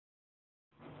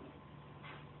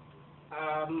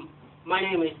My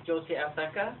name is Josie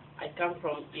Asaka. I come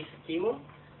from East Timor.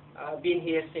 I've been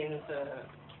here since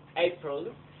April,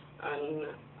 and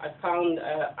I found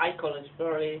Aicol is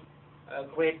very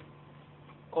great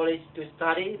college to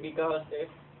study because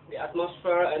the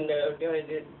atmosphere and there is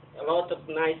a lot of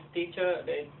nice teachers.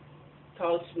 They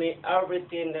taught me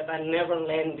everything that I never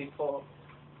learned before.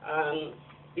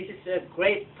 This is a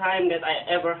great time that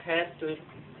I ever had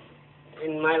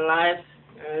in my life,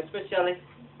 especially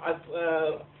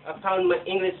I found my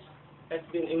English has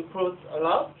been improved a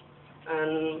lot,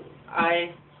 and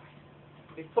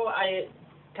before I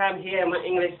came here, my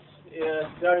English is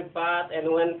very bad,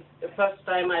 and when the first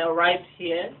time I arrived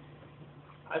here,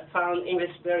 I found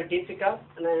English very difficult,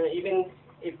 and even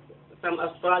if some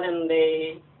Australian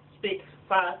they speak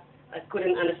fast, I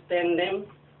couldn't understand them.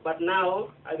 But now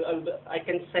I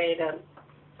can say that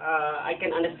I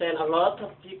can understand a lot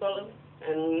of people,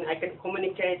 and I can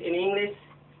communicate in English.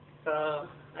 So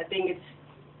I think it's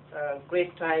a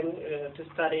great time to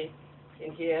study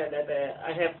in here, that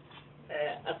I have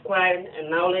acquired a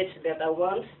knowledge that I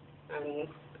want, and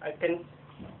I can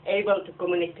able to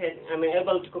communicate. I'm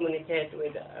able to communicate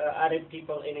with other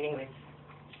people in English.